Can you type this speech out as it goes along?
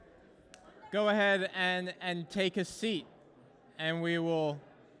go ahead and take a seat, and we will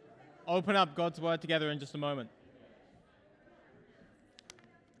open up God's Word together in just a moment.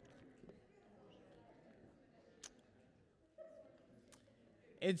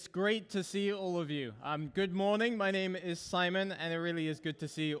 It's great to see all of you. Good morning. My name is Simon, and it really is good to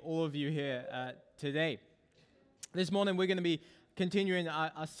see all of you here today. This morning, we're going to be continuing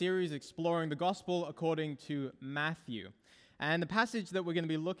our series exploring the Gospel according to Matthew. And the passage that we're going to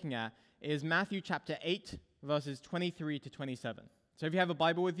be looking at is Matthew chapter 8, verses 23 to 27. So if you have a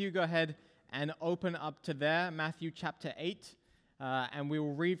Bible with you, go ahead and open up to there, Matthew chapter 8, and we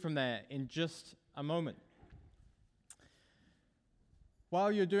will read from there in just a moment.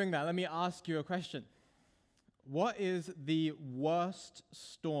 While you're doing that, let me ask you a question. What is the worst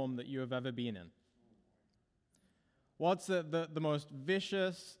storm that you have ever been in? What's the most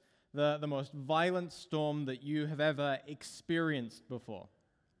vicious, the most violent storm that you have ever experienced before?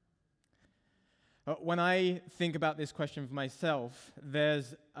 When I think about this question for myself,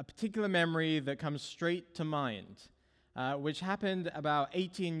 there's a particular memory that comes straight to mind, which happened about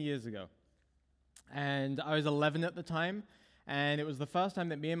 18 years ago. And I was 11 at the time, and it was the first time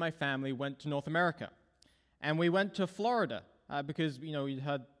that me and my family went to North America. And we went to Florida, because, we'd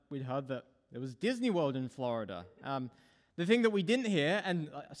heard that there was Disney World in Florida. The thing that we didn't hear, and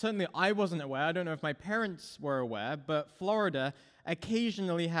certainly I wasn't aware, I don't know if my parents were aware, but Florida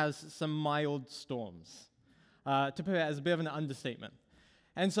occasionally has some mild storms, to put it as a bit of an understatement.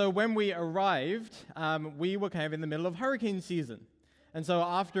 And so when we arrived, we were kind of in the middle of hurricane season. And so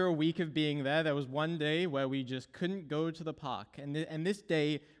after a week of being there was one day where we just couldn't go to the park. And this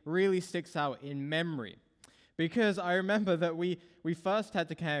day really sticks out in memory. Because I remember that we first had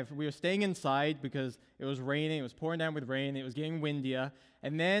to we were staying inside because it was raining, it was pouring down with rain, it was getting windier,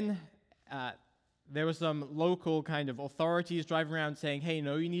 and then there were some local kind of authorities driving around saying, hey,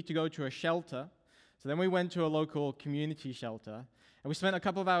 no, you need to go to a shelter. So then we went to a local community shelter, and we spent a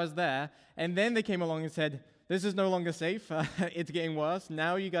couple of hours there, and then they came along and said, this is no longer safe, it's getting worse,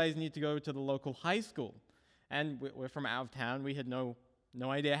 now you guys need to go to the local high school. And we're from out of town, we had no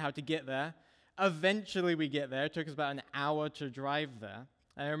idea how to get there. Eventually we get there. It took us about an hour to drive there.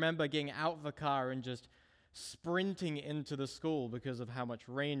 And I remember getting out of the car and just sprinting into the school because of how much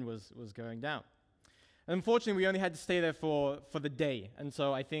rain was going down. And unfortunately, we only had to stay there for the day. And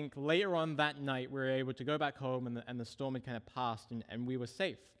so I think later on that night, we were able to go back home and the storm had kind of passed and we were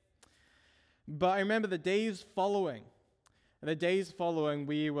safe. But I remember the days following,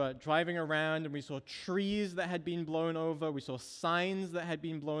 we were driving around and we saw trees that had been blown over. We saw signs that had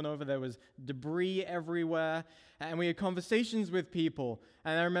been blown over. There was debris everywhere. And we had conversations with people.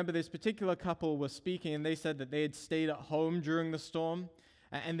 And I remember this particular couple was speaking and they said that they had stayed at home during the storm.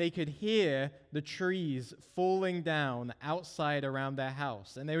 And they could hear the trees falling down outside around their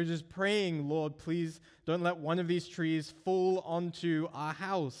house. And they were just praying, Lord, please don't let one of these trees fall onto our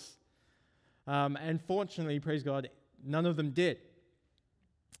house. And fortunately, praise God, none of them did.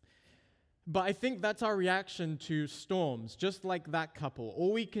 But I think that's our reaction to storms, just like that couple.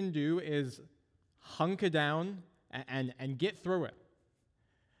 All we can do is hunker down and get through it.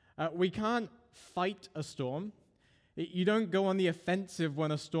 We can't fight a storm. You don't go on the offensive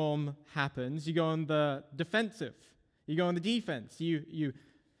when a storm happens. You go on the defensive. You go on the defense. You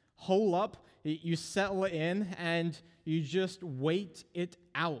hole up, you settle it in, and you just wait it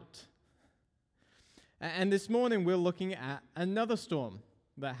out. And this morning we're looking at another storm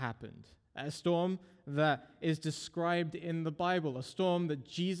that happened, a storm that is described in the Bible, a storm that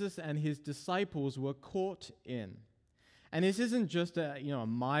Jesus and his disciples were caught in. And this isn't just a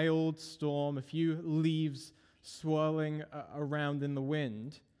mild storm, a few leaves swirling around in the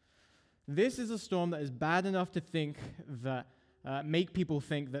wind. This is a storm that is bad enough to think that make people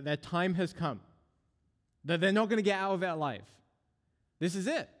think that their time has come, that they're not going to get out of it alive. This is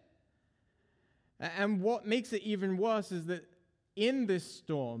it. And what makes it even worse is that in this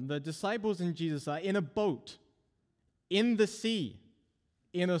storm, the disciples and Jesus are in a boat, in the sea,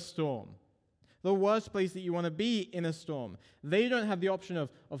 in a storm. The worst place that you want to be in a storm. They don't have the option of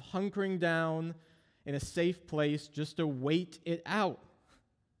hunkering down in a safe place just to wait it out.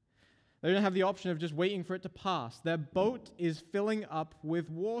 They don't have the option of just waiting for it to pass. Their boat is filling up with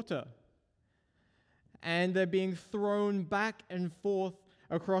water. And they're being thrown back and forth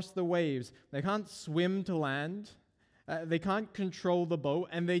across the waves. They can't swim to land, they can't control the boat,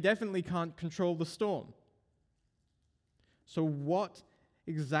 and they definitely can't control the storm. So what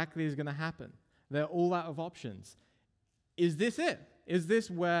exactly is going to happen? They're all out of options. Is this it? Is this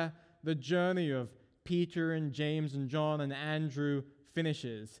where the journey of Peter and James and John and Andrew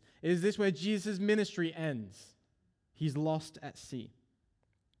finishes? Is this where Jesus' ministry ends? He's lost at sea.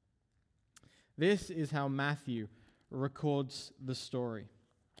 This is how Matthew records the story.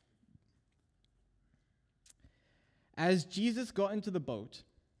 As Jesus got into the boat,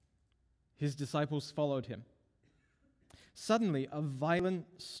 his disciples followed him. Suddenly, a violent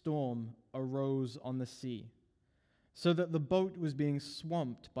storm arose on the sea, so that the boat was being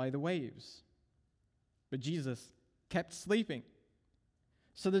swamped by the waves. But Jesus kept sleeping.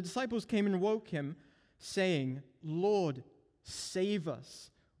 So the disciples came and woke him, saying, "Lord, save us.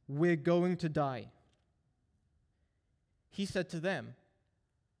 We're going to die." He said to them,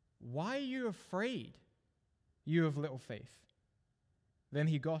 "Why are you afraid, you of little faith?" Then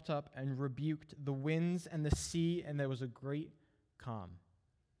he got up and rebuked the winds and the sea, and there was a great calm.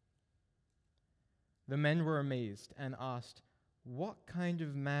 The men were amazed and asked, "What kind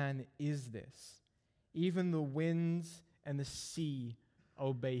of man is this? Even the winds and the sea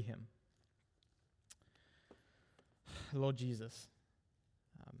obey him." Lord Jesus,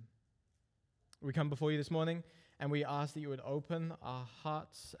 we come before you this morning, and we ask that you would open our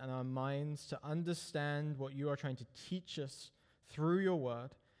hearts and our minds to understand what you are trying to teach us through your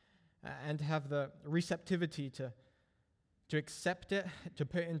word, and to have the receptivity to accept it, to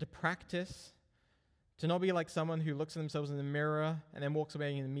put it into practice, to not be like someone who looks at themselves in the mirror and then walks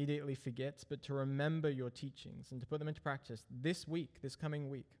away and immediately forgets, but to remember your teachings and to put them into practice this week, this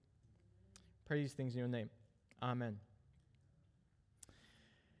coming week. Pray these things in your name. Amen.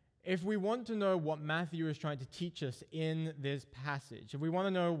 If we want to know what Matthew is trying to teach us in this passage, if we want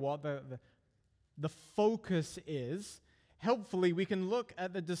to know what the focus is, helpfully we can look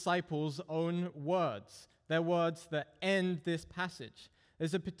at the disciples' own words, their words that end this passage.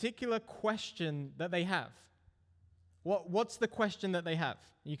 There's a particular question that they have. What's the question that they have?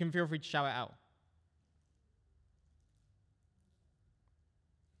 You can feel free to shout it out.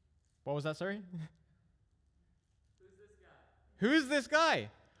 What was that, sorry? Who's this guy? Who's this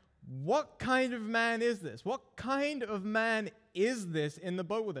guy? What kind of man is this? What kind of man is this in the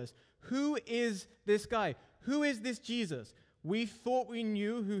boat with us? Who is this guy? Who is this Jesus? We thought we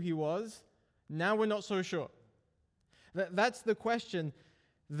knew who he was. Now we're not so sure. That's the question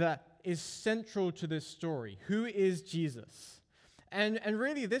that is central to this story. Who is Jesus? And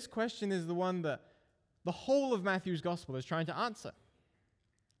really, this question is the one that the whole of Matthew's gospel is trying to answer.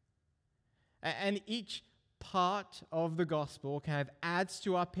 And each part of the gospel kind of adds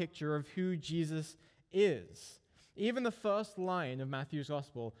to our picture of who Jesus is. Even the first line of Matthew's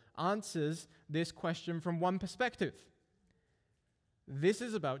gospel answers this question from one perspective. This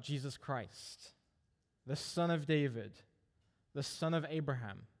is about Jesus Christ, the Son of David, the Son of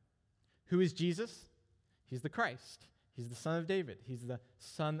Abraham. Who is Jesus? He's the Christ. He's the Son of David. He's the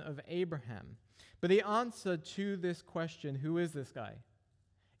Son of Abraham. But the answer to this question, who is this guy,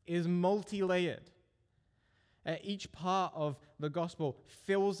 is multi-layered. Each part of the gospel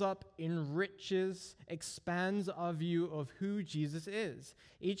fills up, enriches, expands our view of who Jesus is.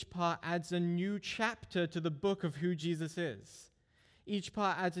 Each part adds a new chapter to the book of who Jesus is. Each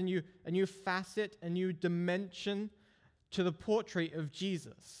part adds a new facet, a new dimension to the portrait of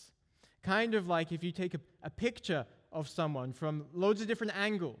Jesus. Kind of like if you take a picture of someone from loads of different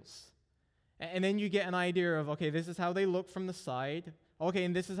angles, and then you get an idea of, okay, this is how they look from the side, okay,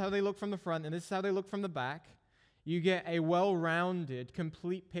 and this is how they look from the front, and this is how they look from the back. You get a well-rounded,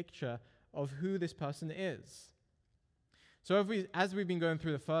 complete picture of who this person is. So as we've been going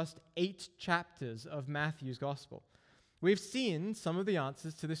through the first 8 chapters of Matthew's gospel, we've seen some of the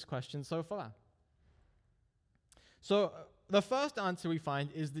answers to this question so far. So the first answer we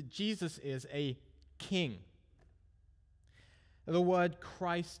find is that Jesus is a king. The word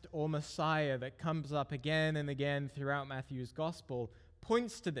Christ or Messiah that comes up again and again throughout Matthew's gospel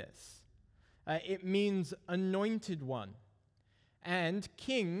points to this. It means anointed one. And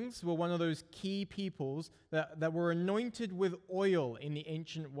kings were one of those key peoples that were anointed with oil in the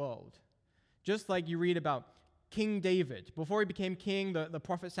ancient world. Just like you read about King David. Before he became king, the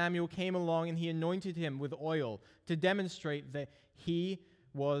prophet Samuel came along and he anointed him with oil to demonstrate that he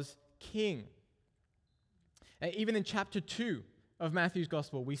was king. Even in chapter 2 of Matthew's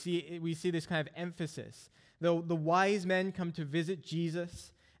gospel, we see this kind of emphasis. The wise men come to visit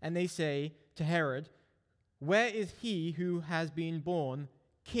Jesus, and they say to Herod, "Where is he who has been born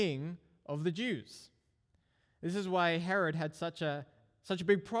king of the Jews?" This is why Herod had such a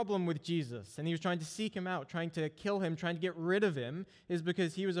big problem with Jesus, and he was trying to seek him out, trying to kill him, trying to get rid of him, is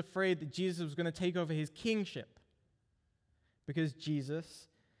because he was afraid that Jesus was going to take over his kingship, because Jesus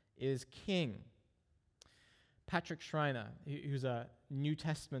is king. Patrick Schreiner, who's a New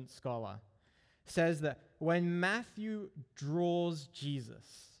Testament scholar, says that when Matthew draws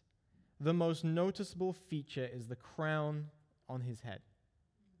Jesus, the most noticeable feature is the crown on his head.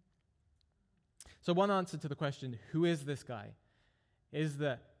 So one answer to the question, who is this guy, is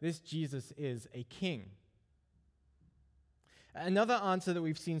that this Jesus is a king. Another answer that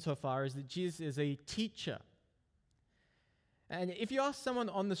we've seen so far is that Jesus is a teacher. And if you ask someone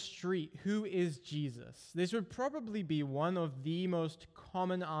on the street, who is Jesus? This would probably be one of the most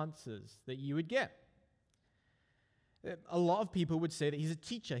common answers that you would get. A lot of people would say that he's a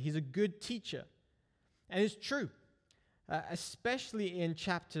teacher, he's a good teacher. And it's true, especially in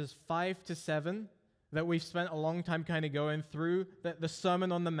chapters 5 to 7, that we've spent a long time kind of going through, the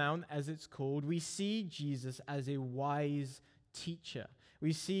Sermon on the Mount, as it's called. We see Jesus as a wise teacher.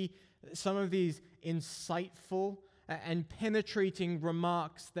 We see some of these insightful and penetrating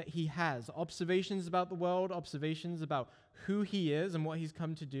remarks that he has, observations about the world, observations about who he is and what he's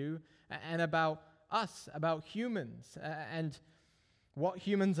come to do, and about us, about humans, and what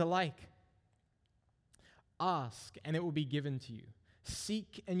humans are like. Ask, and it will be given to you.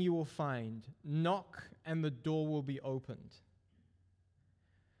 Seek, and you will find. Knock, and the door will be opened.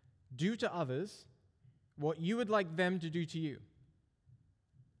 Do to others what you would like them to do to you.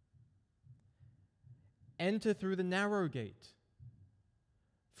 Enter through the narrow gate,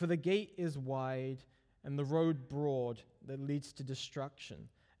 for the gate is wide and the road broad that leads to destruction,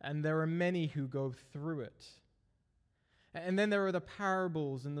 and there are many who go through it. And then there are the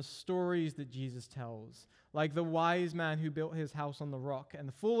parables and the stories that Jesus tells, like the wise man who built his house on the rock and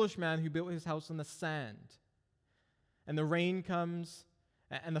the foolish man who built his house on the sand. And the rain comes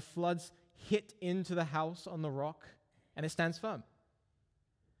and the floods hit into the house on the rock and it stands firm.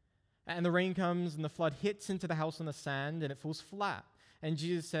 And the rain comes and the flood hits into the house on the sand and it falls flat. And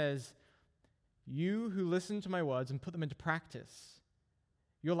Jesus says, you who listen to my words and put them into practice,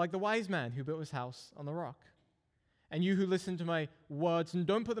 you're like the wise man who built his house on the rock. And you who listen to my words and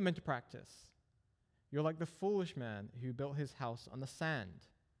don't put them into practice, you're like the foolish man who built his house on the sand.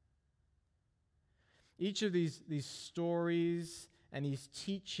 Each of these stories and these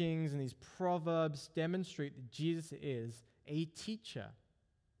teachings and these proverbs demonstrate that Jesus is a teacher.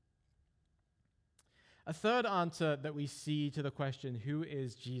 A third answer that we see to the question, who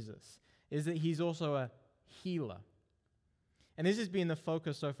is Jesus, is that he's also a healer. And this has been the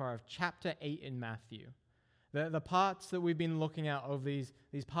focus so far of chapter 8 in Matthew. The parts that we've been looking at over these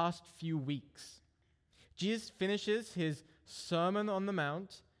past few weeks. Jesus finishes his Sermon on the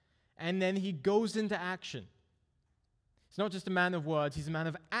Mount, and then he goes into action. He's not just a man of words, he's a man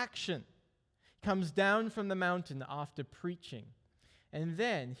of action. He comes down from the mountain after preaching, and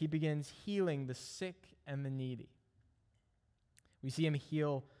then he begins healing the sick and the needy. We see him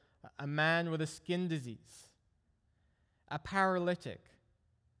heal a man with a skin disease, a paralytic,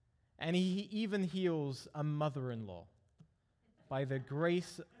 and he even heals a mother-in-law by the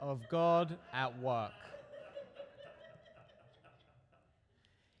grace of God at work.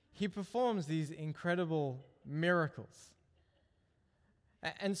 He performs these incredible miracles.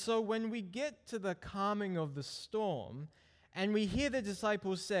 And so when we get to the calming of the storm, and we hear the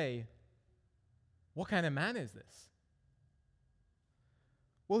disciples say, what kind of man is this?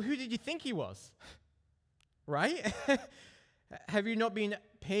 Well, who did you think he was? Right? Have you not been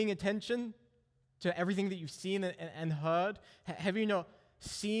paying attention to everything that you've seen and heard? Have you not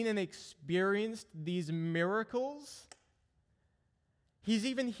seen and experienced these miracles? He's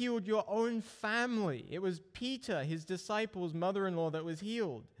even healed your own family. It was Peter, his disciple's mother-in-law, that was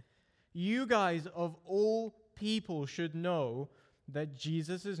healed. You guys, of all people, should know that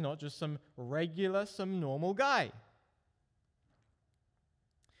Jesus is not just some regular, some normal guy.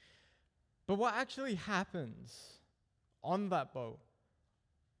 But what actually happens on that boat,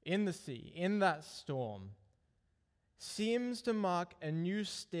 in the sea, in that storm, seems to mark a new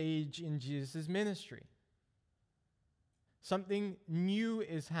stage in Jesus' ministry. Something new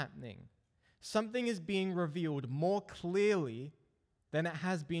is happening. Something is being revealed more clearly than it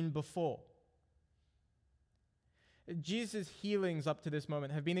has been before. Jesus' healings up to this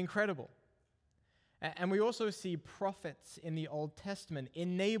moment have been incredible. And we also see prophets in the Old Testament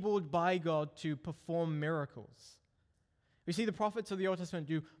enabled by God to perform miracles. We see the prophets of the Old Testament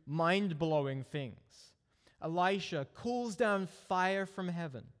do mind-blowing things. Elisha calls down fire from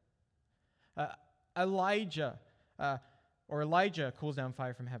heaven. Elijah calls down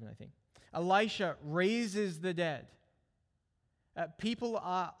fire from heaven, I think. Elisha raises the dead. People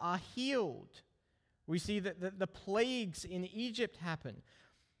are healed. We see that the plagues in Egypt happen,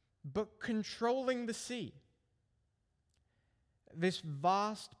 but controlling the sea. This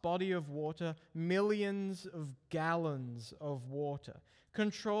vast body of water, millions of gallons of water,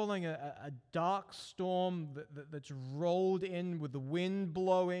 controlling a dark storm that's rolled in with the wind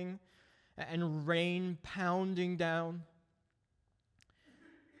blowing and rain pounding down.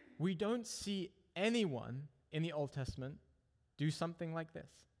 We don't see anyone in the Old Testament do something like this.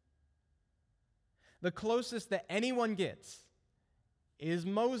 The closest that anyone gets is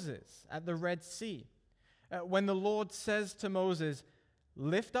Moses at the Red Sea. When the Lord says to Moses,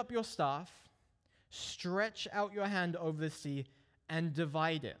 lift up your staff, stretch out your hand over the sea, and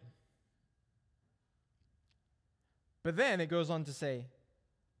divide it. But then it goes on to say,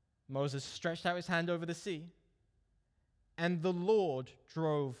 Moses stretched out his hand over the sea, and the Lord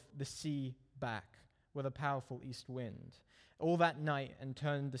drove the sea back with a powerful east wind all that night and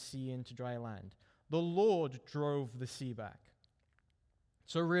turned the sea into dry land. The Lord drove the sea back.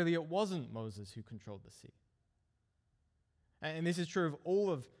 So really it wasn't Moses who controlled the sea. And this is true of all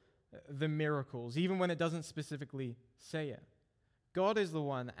of the miracles, even when it doesn't specifically say it. God is the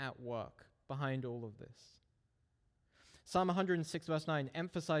one at work behind all of this. Psalm 106 verse 9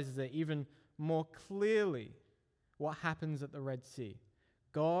 emphasizes it even more clearly what happens at the Red Sea.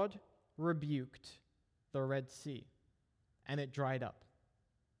 God rebuked the Red Sea, and it dried up.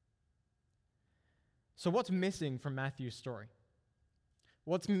 So what's missing from Matthew's story?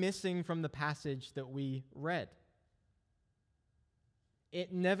 What's missing from the passage that we read?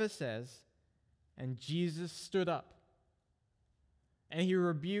 It never says, and Jesus stood up, and he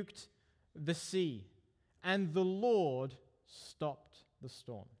rebuked the sea, and the Lord stopped the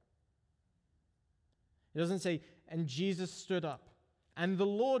storm. It doesn't say, and Jesus stood up, and the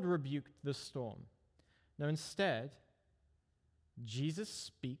Lord rebuked the storm. No, instead, Jesus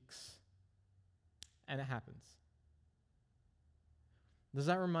speaks, and it happens. Does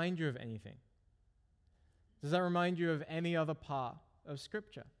that remind you of anything? Does that remind you of any other part of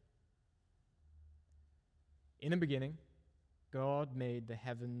Scripture? In the beginning, God made the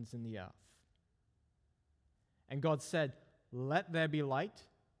heavens and the earth. And God said, let there be light,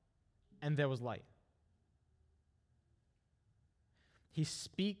 and there was light. He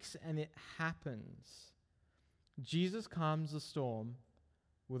speaks and it happens. Jesus calms the storm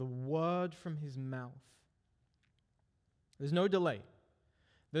with a word from his mouth. There's no delay.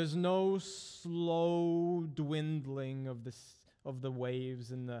 There's no slow dwindling of the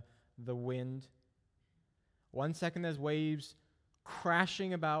waves and the wind. 1 second there's waves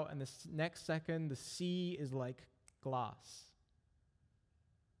crashing about, and the next second the sea is like glass.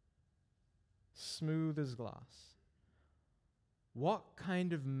 Smooth as glass. What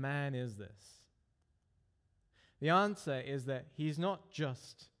kind of man is this? The answer is that he's not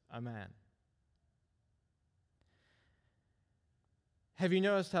just a man. Have you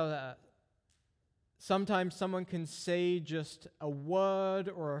noticed how sometimes someone can say just a word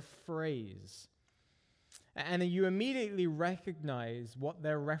or a phrase, and you immediately recognize what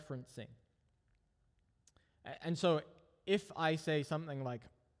they're referencing? And so if I say something like,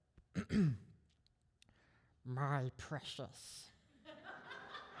 my precious,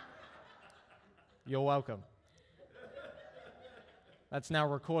 you're welcome. That's now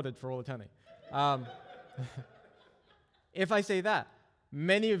recorded for all eternity. If I say that,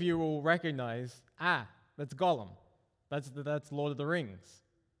 many of you will recognize, that's Gollum. That's Lord of the Rings.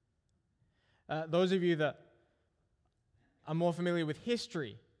 Those of you that are more familiar with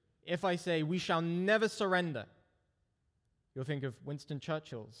history, if I say, we shall never surrender, you'll think of Winston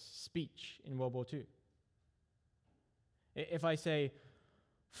Churchill's speech in World War II. If I say,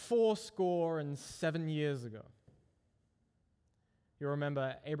 77 years ago, you'll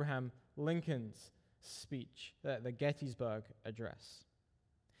remember Abraham Lincoln's speech, the Gettysburg Address.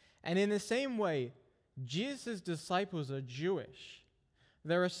 And in the same way, Jesus' disciples are Jewish.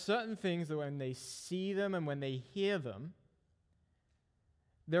 There are certain things that when they see them and when they hear them,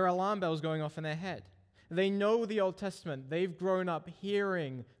 there are alarm bells going off in their head. They know the Old Testament. They've grown up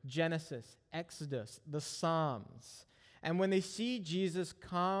hearing Genesis, Exodus, the Psalms. And when they see Jesus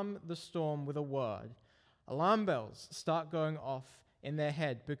calm the storm with a word, alarm bells start going off in their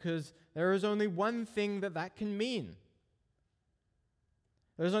head, because there is only one thing that can mean.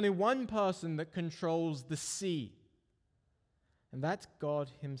 There's only one person that controls the sea, and that's God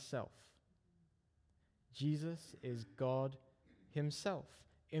himself. Jesus is God himself.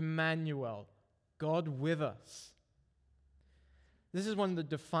 Emmanuel, God with us. This is one of the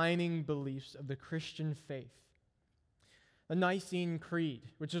defining beliefs of the Christian faith. The Nicene Creed,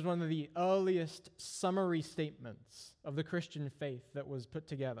 which is one of the earliest summary statements of the Christian faith that was put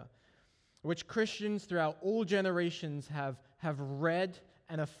together, which Christians throughout all generations have read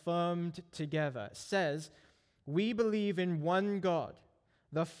and affirmed together, says, we believe in one God,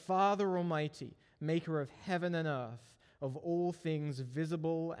 the Father Almighty, maker of heaven and earth, of all things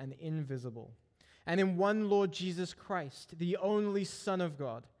visible and invisible, and in one Lord Jesus Christ, the only Son of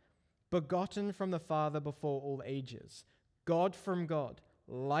God, begotten from the Father before all ages, God from God,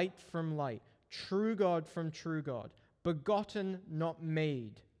 light from light, true God from true God, begotten, not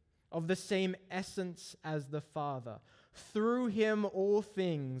made, of the same essence as the Father. Through him all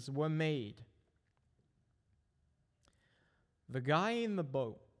things were made. The guy in the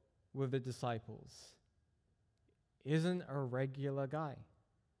boat with the disciples isn't a regular guy.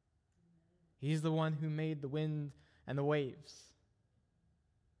 He's the one who made the wind and the waves,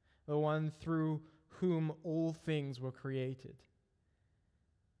 the one through whom all things were created.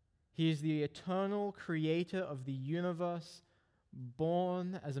 He is the eternal creator of the universe,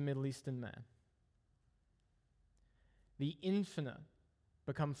 born as a Middle Eastern man. The infinite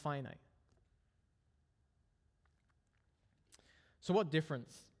become finite. So what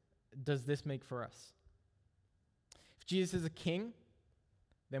difference does this make for us? If Jesus is a king,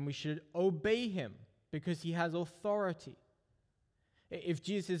 then we should obey him because he has authority. If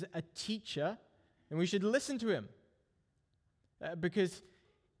Jesus is a teacher, then we should listen to him because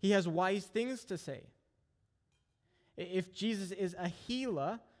he has wise things to say. If Jesus is a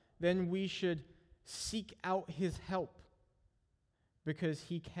healer, then we should seek out his help because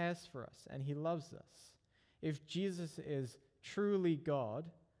he cares for us and he loves us. If Jesus is truly God,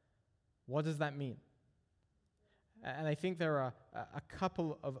 what does that mean? And I think there are a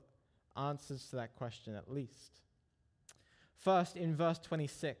couple of answers to that question at least. First, in verse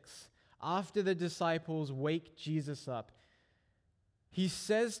 26, after the disciples wake Jesus up, he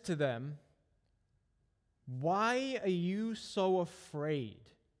says to them, "Why are you so afraid,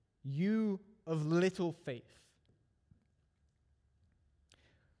 you of little faith?"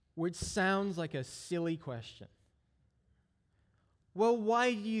 Which sounds like a silly question. Well,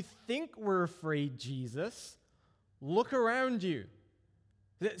 why do you think we're afraid, Jesus? Look around you.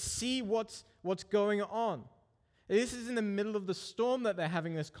 See what's going on. This is in the middle of the storm that they're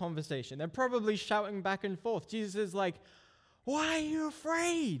having this conversation. They're probably shouting back and forth. Jesus is like, "Why are you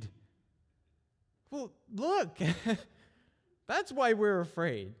afraid?" Well, look, that's why we're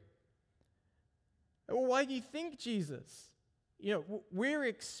afraid. Well, why do you think, Jesus? We're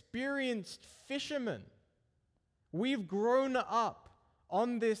experienced fishermen. We've grown up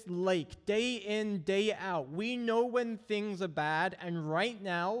on this lake day in, day out. We know when things are bad, and right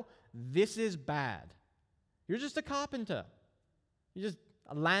now, this is bad. You're just a carpenter. You're just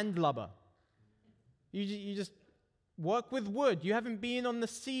a landlubber. You just work with wood. You haven't been on the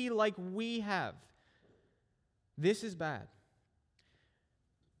sea like we have. This is bad.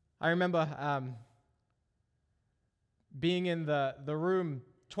 I remember being in the room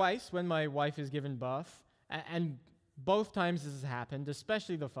twice when my wife has given birth, and both times this has happened,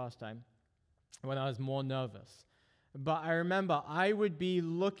 especially the first time when I was more nervous. But I remember I would be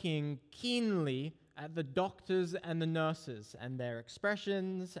looking keenly at the doctors and the nurses and their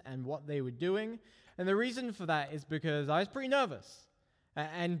expressions and what they were doing. And the reason for that is because I was pretty nervous.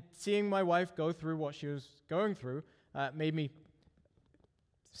 And seeing my wife go through what she was going through made me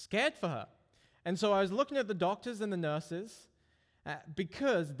scared for her. And so I was looking at the doctors and the nurses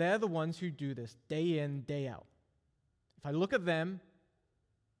because they're the ones who do this day in, day out. If I look at them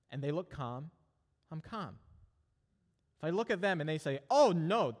and they look calm, I'm calm. If I look at them and they say, "Oh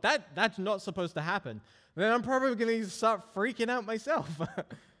no, that's not supposed to happen," then I'm probably going to start freaking out myself.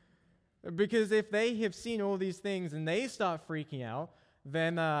 Because if they have seen all these things and they start freaking out,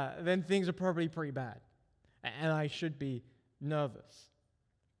 then things are probably pretty bad. And I should be nervous.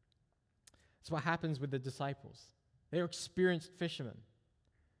 That's what happens with the disciples. They're experienced fishermen.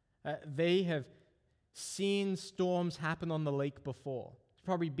 They have seen storms happen on the lake before. They've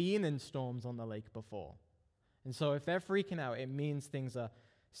probably been in storms on the lake before. And so if they're freaking out, it means things are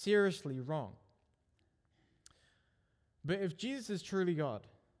seriously wrong. But if Jesus is truly God,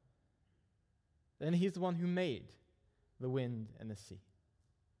 then he's the one who made the wind and the sea.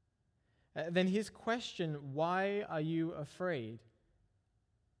 Then his question, "Why are you afraid?"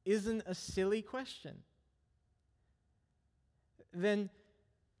 isn't a silly question. Then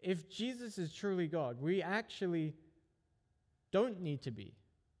if Jesus is truly God, we actually don't need to be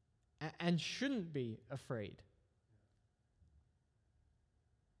and shouldn't be afraid.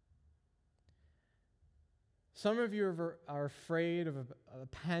 Some of you are afraid of a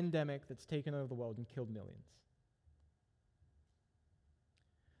pandemic that's taken over the world and killed millions.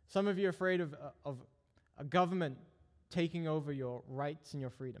 Some of you are afraid of a government taking over your rights and your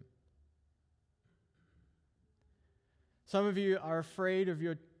freedom. Some of you are afraid of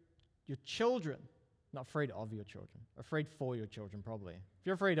your children. Not afraid of your children. Afraid for your children, probably. If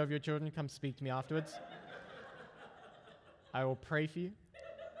you're afraid of your children, come speak to me afterwards. I will pray for you.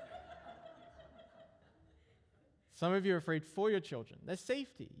 Some of you are afraid for your children, their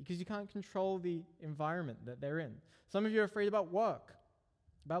safety, because you can't control the environment that they're in. Some of you are afraid about work,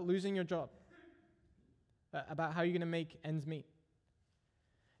 about losing your job. about how you're going to make ends meet.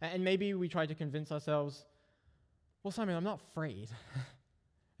 And maybe we try to convince ourselves, well, Simon, I'm not afraid.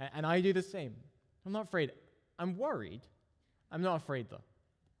 And I do the same. I'm not afraid. I'm worried. I'm not afraid, though.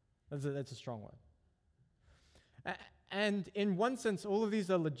 That's a strong word. And in one sense, all of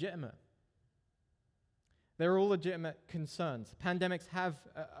these are legitimate. They're all legitimate concerns. Pandemics have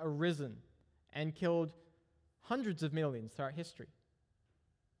arisen and killed hundreds of millions throughout history.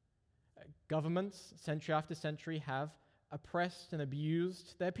 Governments, century after century, have oppressed and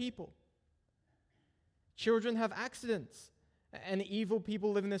abused their people. Children have accidents, and evil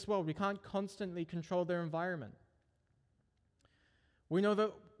people live in this world. We can't constantly control their environment. We know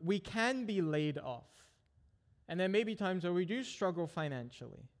that we can be laid off, and there may be times where we do struggle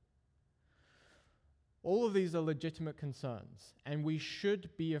financially. All of these are legitimate concerns, and we should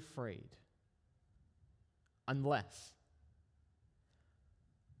be afraid. Unless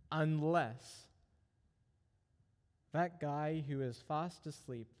that guy who is fast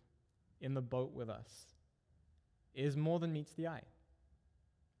asleep in the boat with us is more than meets the eye.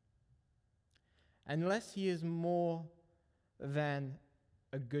 Unless he is more than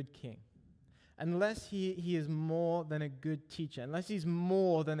a good king. Unless he is more than a good teacher. Unless he's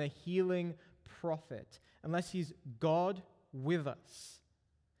more than a healing prophet. Unless he's God with us.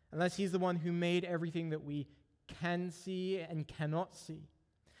 Unless he's the one who made everything that we can see and cannot see.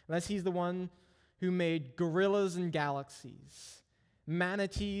 Unless he's the one who made gorillas and galaxies,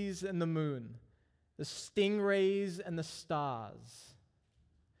 manatees and the moon, the stingrays and the stars.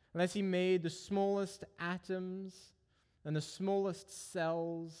 Unless he made the smallest atoms and the smallest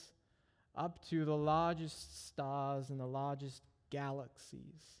cells up to the largest stars and the largest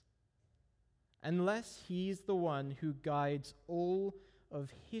galaxies. Unless he's the one who guides all of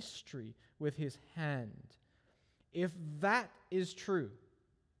history with his hand. If that is true,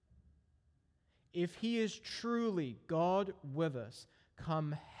 if he is truly God with us,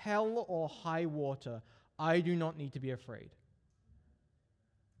 come hell or high water, I do not need to be afraid.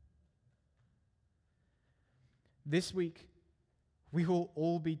 This week, we will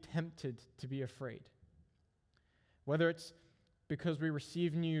all be tempted to be afraid. Whether it's because we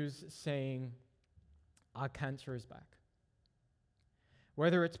receive news saying our cancer is back.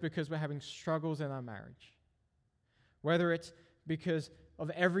 Whether it's because we're having struggles in our marriage. Whether it's because of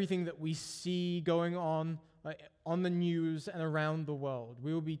everything that we see going on the news and around the world.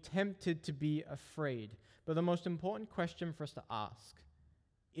 We will be tempted to be afraid. But the most important question for us to ask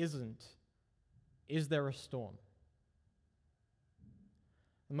isn't, is there a storm?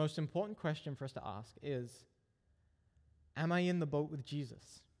 The most important question for us to ask is, am I in the boat with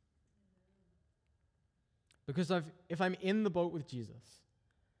Jesus? Because if I'm in the boat with Jesus,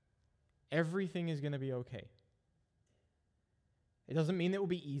 everything is going to be okay. It doesn't mean it will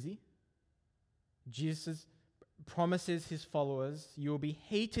be easy. Jesus promises his followers, you will be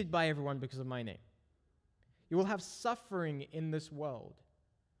hated by everyone because of my name. You will have suffering in this world.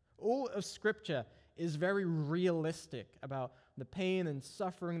 All of Scripture is very realistic about the pain and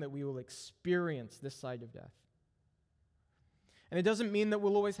suffering that we will experience this side of death. And it doesn't mean that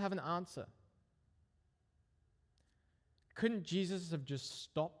we'll always have an answer. Couldn't Jesus have just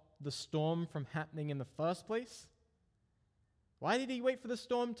stopped the storm from happening in the first place? Why did he wait for the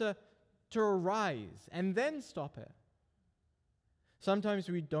storm to arise and then stop it? Sometimes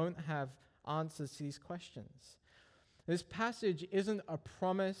we don't have answers to these questions. This passage isn't a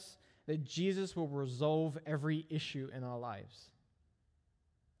promise that Jesus will resolve every issue in our lives.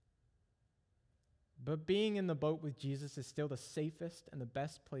 But being in the boat with Jesus is still the safest and the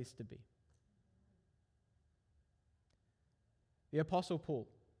best place to be. The Apostle Paul,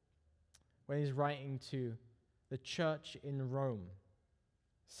 when he's writing to the church in Rome,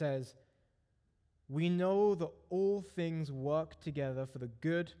 says, "We know that all things work together for the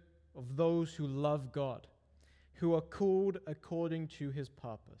good of those who love God, who are called according to his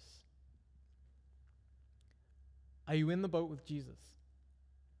purpose." Are you in the boat with Jesus?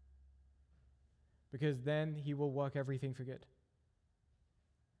 Because then he will work everything for good.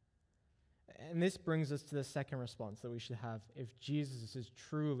 And this brings us to the second response that we should have if Jesus is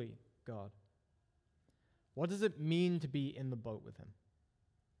truly God. What does it mean to be in the boat with him?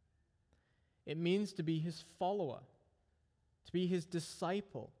 It means to be his follower, to be his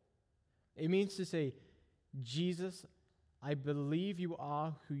disciple. It means to say, Jesus, I believe you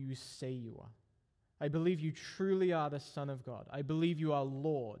are who you say you are. I believe you truly are the Son of God. I believe you are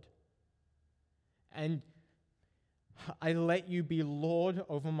Lord. And I let you be Lord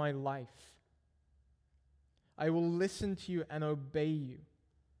over my life. I will listen to you and obey you.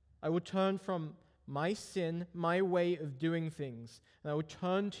 I will turn from my sin, my way of doing things. And I will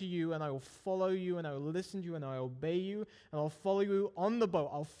turn to you, and I will follow you, and I will listen to you, and I will obey you, and I'll follow you on the boat.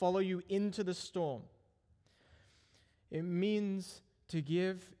 I'll follow you into the storm. It means to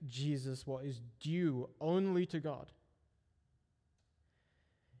give Jesus what is due only to God.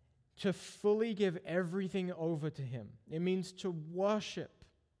 To fully give everything over to him. It means to worship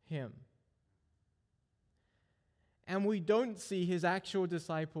him. And we don't see his actual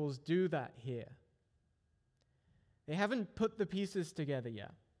disciples do that here. They haven't put the pieces together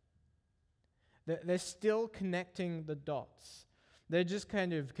yet. They're still connecting the dots. They're just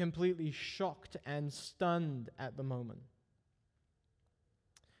kind of completely shocked and stunned at the moment.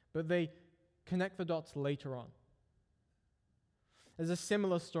 But they connect the dots later on. There's a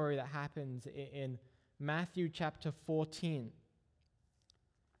similar story that happens in Matthew chapter 14.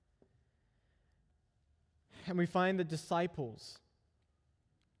 And we find the disciples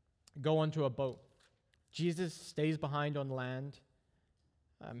go onto a boat. Jesus stays behind on land.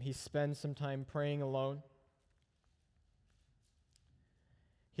 He spends some time praying alone.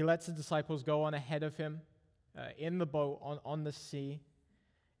 He lets the disciples go on ahead of him in the boat on the sea.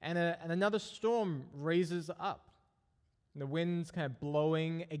 And another storm raises up. And the wind's kind of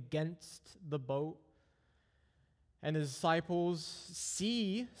blowing against the boat. And the disciples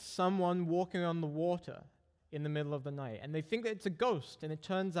see someone walking on the water in the middle of the night. And they think that it's a ghost, and it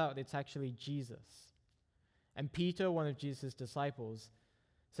turns out it's actually Jesus. And Peter, one of Jesus' disciples,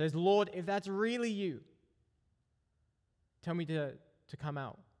 says, "Lord, if that's really you, tell me to come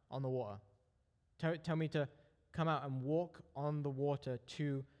out on the water. Tell me to come out and walk on the water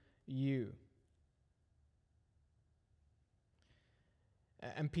to you."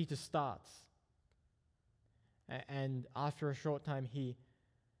 And Peter starts. And after a short time, he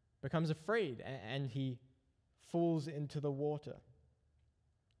becomes afraid, and he falls into the water.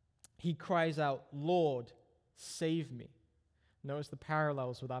 He cries out, "Lord, save me." Notice the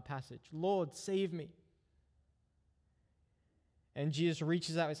parallels with our passage. "Lord, save me." And Jesus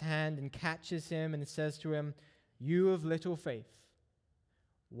reaches out his hand and catches him and says to him, "You of little faith,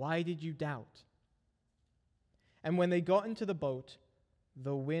 why did you doubt?" And when they got into the boat,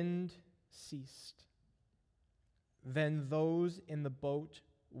 the wind ceased. Then those in the boat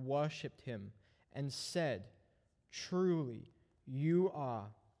worshipped him and said, "Truly, you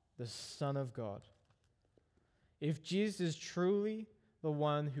are the Son of God." If Jesus is truly the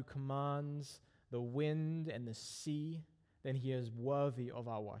one who commands the wind and the sea, then he is worthy of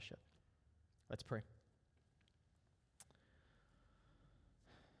our worship. Let's pray.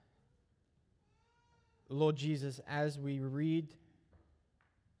 Lord Jesus, as we read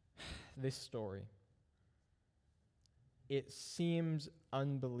this story, it seems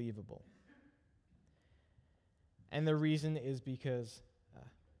unbelievable. And the reason is because,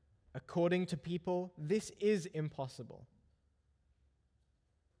 according to people, this is impossible.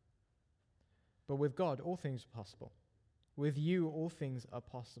 But with God, all things are possible. With you, all things are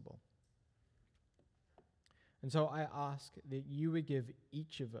possible. And so I ask that you would give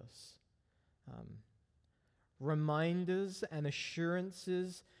each of us reminders and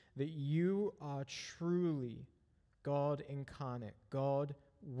assurances that you are truly God incarnate, God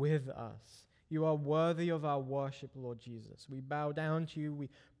with us. You are worthy of our worship, Lord Jesus. We bow down to you, we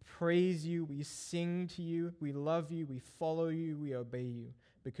praise you, we sing to you, we love you, we follow you, we obey you,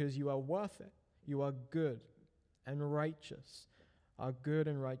 because you are worth it. You are good and righteous, our good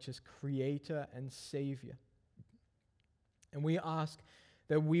and righteous Creator and Savior. And we ask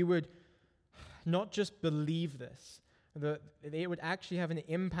that we would not just believe this, that it would actually have an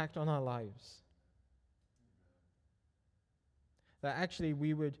impact on our lives. That actually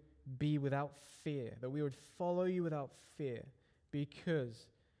we would be without fear, that we would follow you without fear, because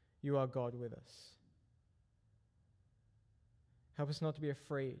you are God with us. Help us not to be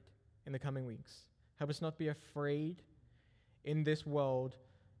afraid in the coming weeks. Help us not be afraid in this world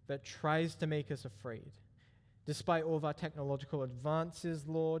that tries to make us afraid. Despite all of our technological advances,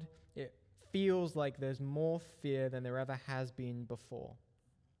 Lord, it feels like there's more fear than there ever has been before.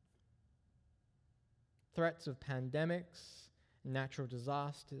 Threats of pandemics, natural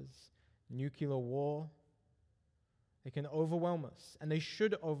disasters, nuclear war, they can overwhelm us, and they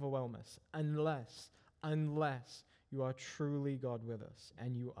should overwhelm us unless you are truly God with us,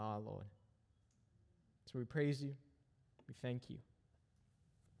 and you are, Lord. So we praise you, we thank you.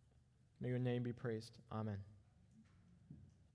 May your name be praised. Amen.